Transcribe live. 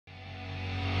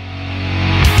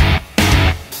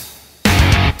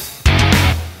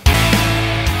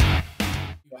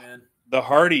the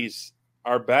Hardys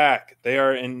are back. They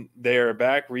are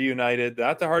back reunited.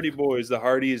 Not the Hardy Boys. The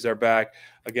Hardys are back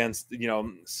against,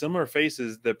 similar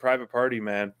faces, the Private Party,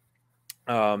 man.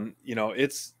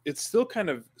 It's still kind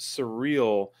of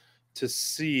surreal to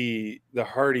see the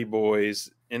Hardy Boys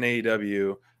in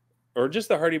AEW, or just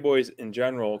the Hardy Boys in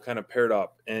general, kind of paired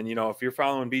up. And, if you're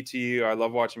following BT, I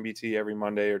love watching BT every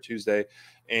Monday or Tuesday,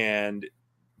 and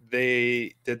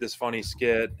they did this funny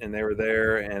skit and they were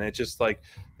there, and it just like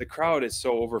the crowd is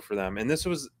so over for them. And this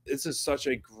is such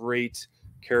a great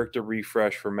character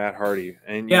refresh for Matt Hardy.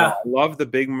 And I love the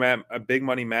big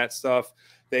money Matt stuff.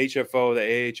 The HFO, the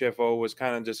AHFO was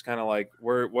kind of like,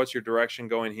 what's your direction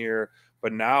going here?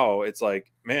 But now it's like,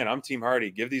 man, I'm Team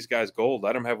Hardy. Give these guys gold.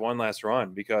 Let them have one last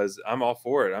run, because I'm all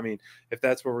for it. I mean, if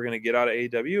that's what we're going to get out of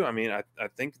AEW, I mean, I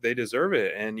think they deserve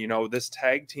it. And, this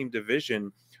tag team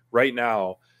division right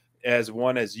now, as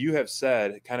you have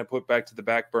said, kind of put back to the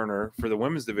back burner for the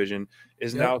women's division,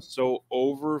 is now so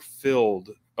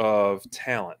overfilled of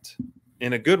talent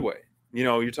in a good way.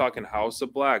 You're talking House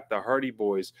of Black, the Hardy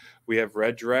Boys. We have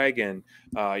Red Dragon.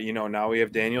 Now we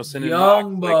have Danielson and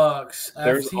Young Bucks.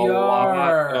 There's FTR, a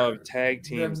lot of tag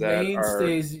teams that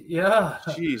mainstays.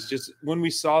 Geez, just when we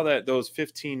saw those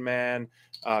 15-man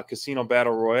casino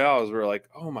battle royales, we were like,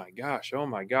 oh my gosh,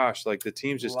 like the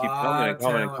teams just keep coming and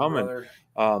coming and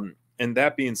coming. And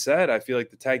that being said, I feel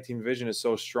like the tag team division is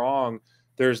so strong.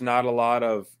 There's not a lot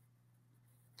of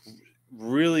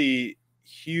really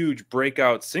huge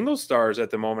breakout single stars at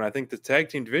the moment. I think the tag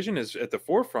team division is at the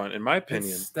forefront, in my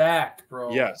opinion. It's stacked,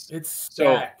 bro. Yes, it's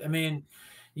stacked. So, I mean,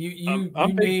 I'm a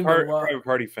big Private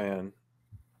Party fan.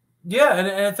 Yeah,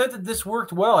 and I thought that this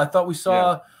worked well. I thought we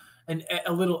saw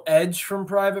a little edge from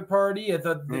Private Party. I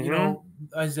thought that,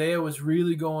 Isaiah was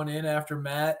really going in after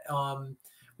Matt.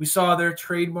 We saw their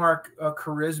trademark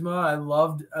charisma. I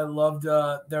loved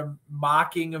their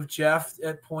mocking of Jeff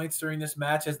at points during this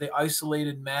match as they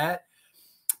isolated Matt.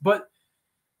 But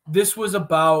this was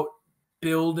about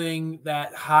building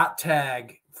that hot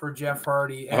tag for Jeff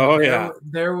Hardy. And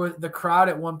there was the crowd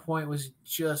at one point was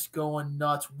just going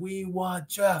nuts. We want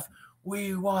Jeff.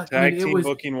 We want tag team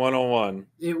booking 101.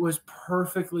 It was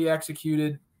perfectly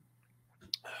executed.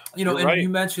 You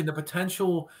mentioned the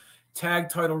potential tag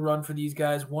title run for these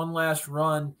guys. One last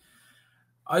run,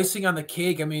 icing on the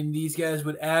cake. I mean, these guys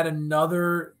would add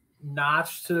another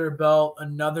notch to their belt,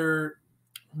 another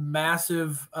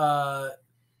massive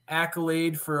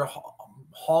accolade for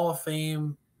Hall of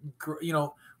Fame. They're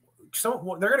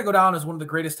going to go down as one of the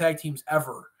greatest tag teams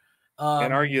ever.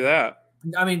 Can't argue that.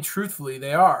 I mean, truthfully,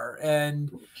 they are.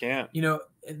 And can't.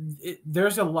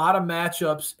 There's a lot of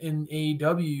matchups in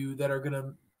AEW that are going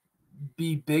to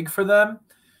be big for them.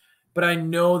 But I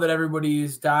know that everybody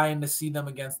is dying to see them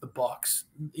against the Bucks.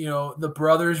 The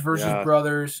brothers versus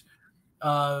brothers.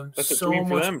 That's a dream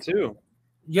for them too.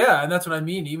 Yeah, and that's what I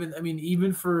mean.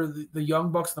 Even for the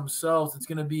Young Bucks themselves, it's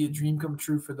going to be a dream come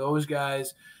true for those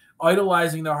guys.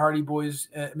 Idolizing the Hardy Boys.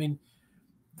 I mean,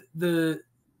 the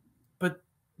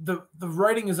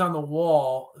writing is on the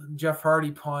wall. Jeff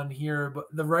Hardy pun here, but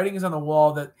the writing is on the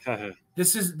wall that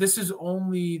this is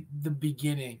only the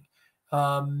beginning.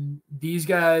 These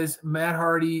guys, Matt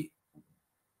Hardy,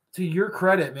 to your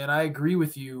credit, man, I agree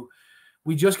with you.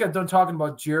 We just got done talking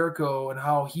about Jericho and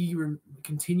how he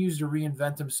continues to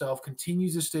reinvent himself,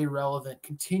 continues to stay relevant,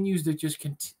 continues to just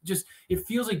it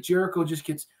feels like Jericho just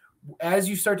gets, as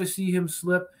you start to see him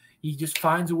slip, he just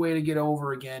finds a way to get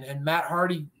over again. And Matt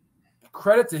Hardy,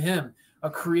 credit to him, a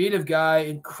creative guy,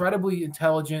 incredibly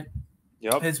intelligent,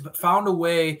 has found a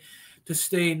way to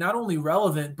stay not only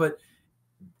relevant, but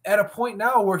at a point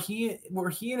now where he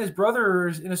and his brother are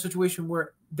in a situation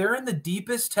where they're in the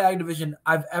deepest tag division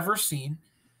I've ever seen.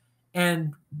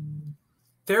 And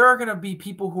there are going to be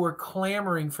people who are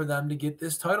clamoring for them to get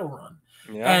this title run.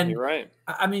 Yeah, and you're right.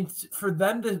 I mean, for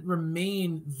them to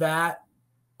remain that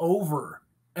over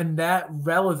and that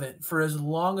relevant for as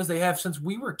long as they have since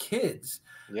we were kids.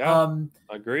 Yeah,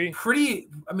 agree.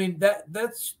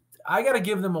 That's I got to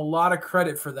give them a lot of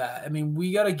credit for that. I mean,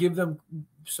 we got to give them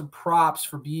some props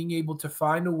for being able to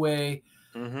find a way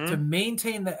to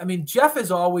maintain that. I mean, Jeff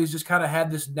has always just kind of had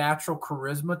this natural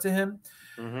charisma to him,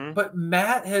 but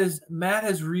Matt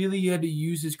has really had to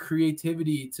use his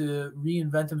creativity to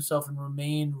reinvent himself and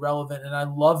remain relevant. And I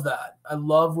love that. I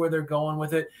love where they're going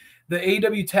with it. The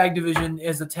AEW tag division,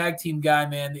 as a tag team guy,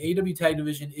 man, the AEW tag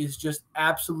division is just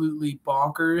absolutely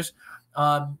bonkers.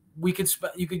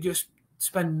 You could just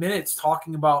spend minutes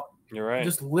talking about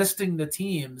just listing the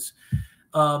teams.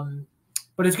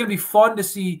 But it's going to be fun to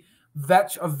see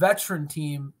a veteran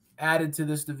team added to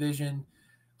this division.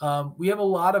 We have a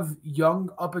lot of young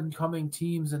up and coming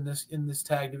teams in this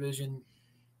tag division.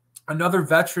 Another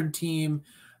veteran team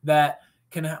that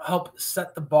can help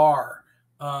set the bar.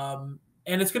 And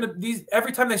it's gonna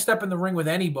every time they step in the ring with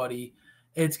anybody,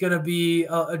 it's gonna be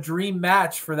a dream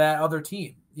match for that other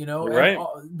team. You know, Right.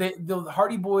 The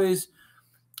Hardy Boys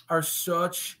are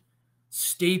such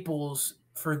staples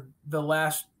for the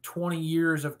last 20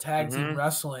 years of tag team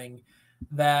wrestling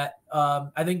that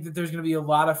I think that there's going to be a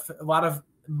lot of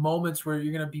moments where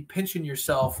you're going to be pinching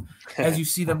yourself as you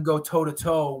see them go toe to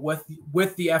toe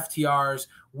with the FTRs,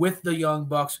 with the Young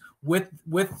Bucks, with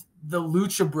the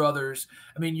Lucha Brothers.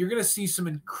 I mean, you're going to see some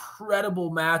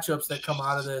incredible matchups that come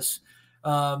out of this.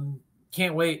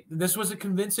 Can't wait. This was a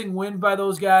convincing win by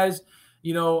those guys.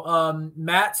 You know,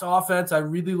 Matt's offense, I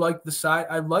really like the side.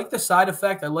 I like the side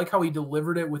effect. I like how he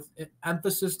delivered it with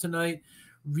emphasis tonight.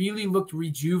 Really looked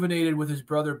rejuvenated with his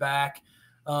brother back.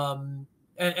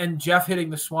 And Jeff hitting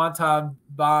the Swanton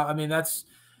bomb. I mean, that's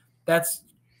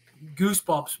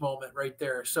goosebumps moment right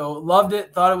there. So loved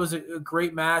it. Thought it was a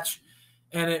great match.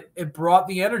 And it brought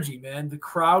the energy, man. The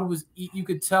crowd was, you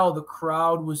could tell the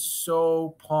crowd was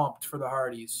so pumped for the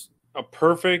Hardys. A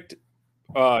perfect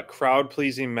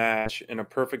crowd-pleasing match and a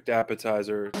perfect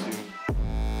appetizer to